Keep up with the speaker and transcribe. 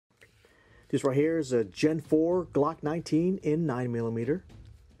This right here is a Gen 4 Glock 19 in 9mm.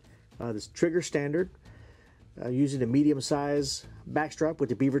 This trigger standard, using a medium-size backstrap with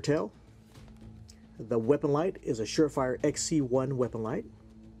the beaver tail. The weapon light is a Surefire XC1 weapon light,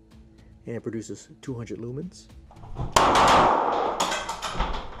 and it produces 200 lumens.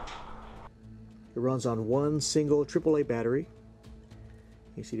 It runs on one single AAA battery.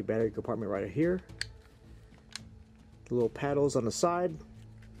 You see the battery compartment right here. The little paddles on the side.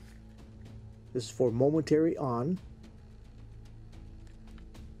 This is for momentary on.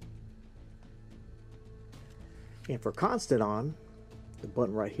 And for constant on, the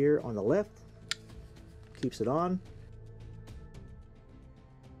button right here on the left keeps it on.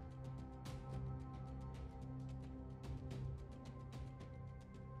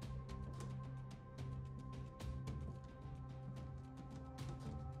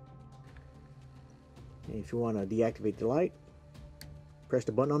 And if you want to deactivate the light, press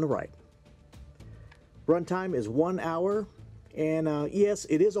the button on the right. Runtime is 1 hour, and yes,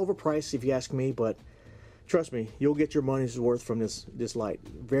 it is overpriced if you ask me, but trust me, you'll get your money's worth from this light.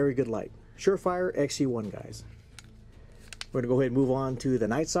 Very good light. Surefire XC1, guys. We're going to go ahead and move on to the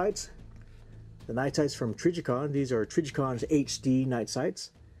night sights. The night sights from Trijicon. These are Trijicon's HD night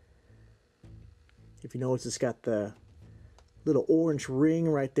sights. If you notice, it's got the little orange ring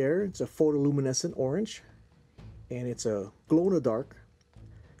right there. It's a photoluminescent orange, and it's a glow in the dark.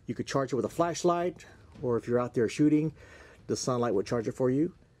 You could charge it with a flashlight, or if you're out there shooting, the sunlight would charge it for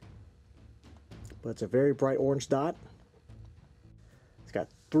you. But it's a very bright orange dot. It's got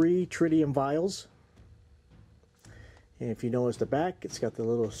 3 tritium vials, and if you notice the back, it's got the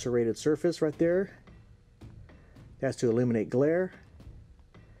little serrated surface right there. That's to eliminate glare.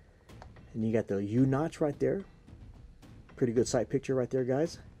 And you got the U notch right there. Pretty good sight picture right there,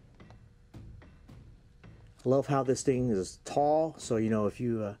 guys. I love how this thing is tall, so you know if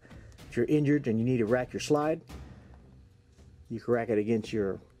you're injured and you need to rack your slide, you can rack it against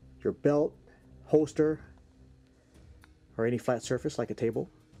your belt, holster, or any flat surface like a table.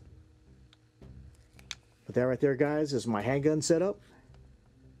 But that right there, guys, is my handgun setup.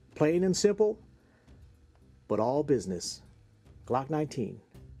 Plain and simple, but all business. Glock 19.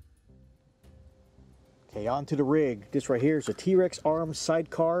 Okay, on to the rig. This right here is a T.rex arm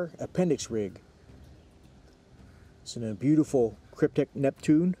sidecar appendix rig. It's in a beautiful Cryptek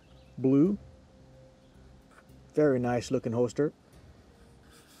Neptune blue. Very nice looking holster.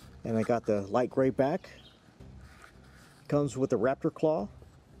 And I got the light gray back. Comes with a raptor claw,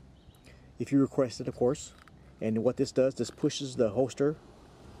 if you request it, of course. And what this does, this pushes the holster,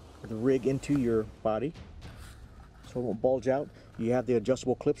 the rig, into your body, so it won't bulge out. You have the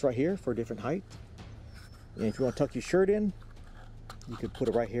adjustable clips right here for different height. And if you want to tuck your shirt in, you could put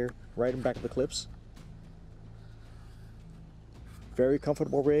it right here, right in back of the clips. Very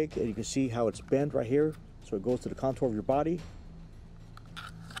comfortable rig, and you can see how it's bent right here, so it goes to the contour of your body.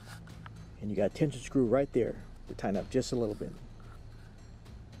 And you got a tension screw right there to tighten up just a little bit.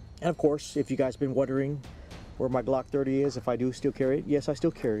 And of course, if you guys been wondering where my Glock 30 is, if I do still carry it, yes, I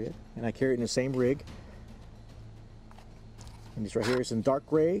still carry it, and I carry it in the same rig. And this right here is in dark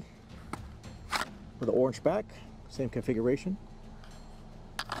gray with the orange back, same configuration.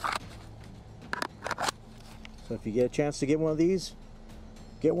 So if you get a chance to get one of these,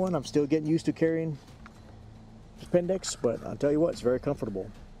 get one. I'm still getting used to carrying appendix, but I'll tell you what, it's very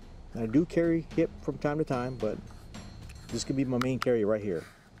comfortable. I do carry hip from time to time, but this could be my main carry right here.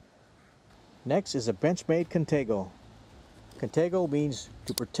 Next is a Benchmade Contego. Contego means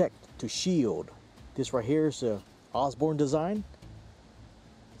to protect, to shield. This right here is a Osborne design.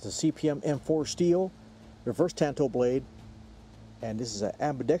 It's a CPM M4 steel, reverse tanto blade, and this is an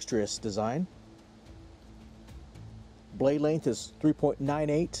ambidextrous design. Blade length is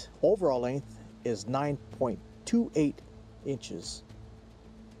 3.98. Overall length is 9.28 inches.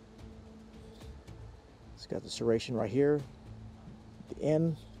 It's got the serration right here. The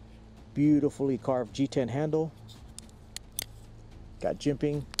end, beautifully carved G10 handle. Got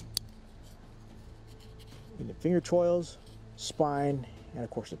jimping in the finger choils, spine, and of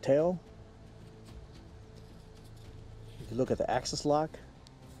course the tail. If you look at the axis lock,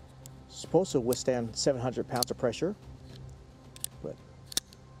 it's supposed to withstand 700 pounds of pressure, but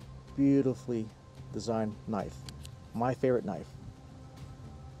beautifully designed knife. My favorite knife.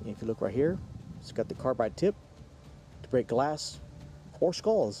 And if you look right here, it's got the carbide tip to break glass or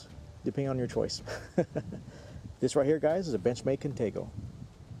skulls, depending on your choice. This right here, guys, is a Benchmade Contego.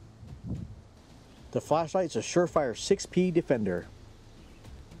 The flashlight is a Surefire 6P Defender.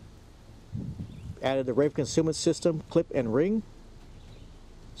 Added the rave concealment system, clip and ring.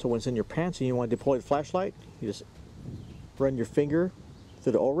 So when it's in your pants and you want to deploy the flashlight, you just run your finger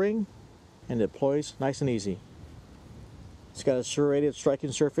through the O-ring and it deploys nice and easy. It's got a serrated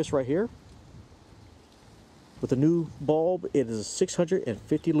striking surface right here. With the new bulb, it is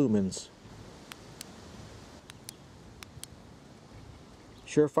 650 lumens.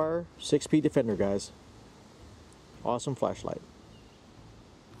 Surefire 6P Defender, guys. Awesome flashlight.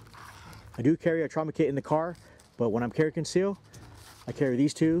 I do carry a trauma kit in the car, but when I'm carry conceal, I carry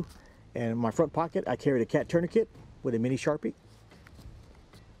these two. And in my front pocket, I carry the cat tourniquet with a mini Sharpie.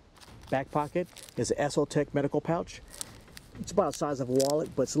 Back pocket is an SO-Tech medical pouch. It's about the size of a wallet,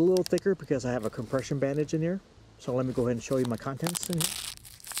 but it's a little thicker because I have a compression bandage in here. So let me go ahead and show you my contents in here.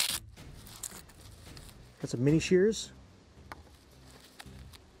 Got some mini shears,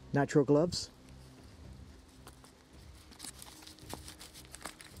 nitro gloves,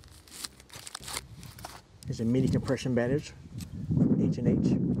 here's a mini compression bandage from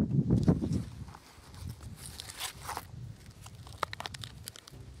H&H.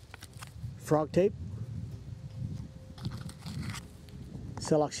 Frog tape,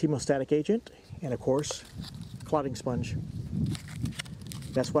 Celox hemostatic agent, and of course, clotting sponge.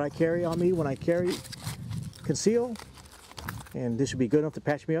 That's what I carry on me when I carry conceal, and this should be good enough to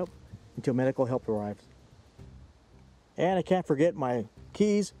patch me up until medical help arrives. And I can't forget my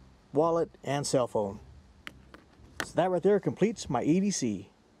keys, wallet, and cell phone. So that right there completes my EDC.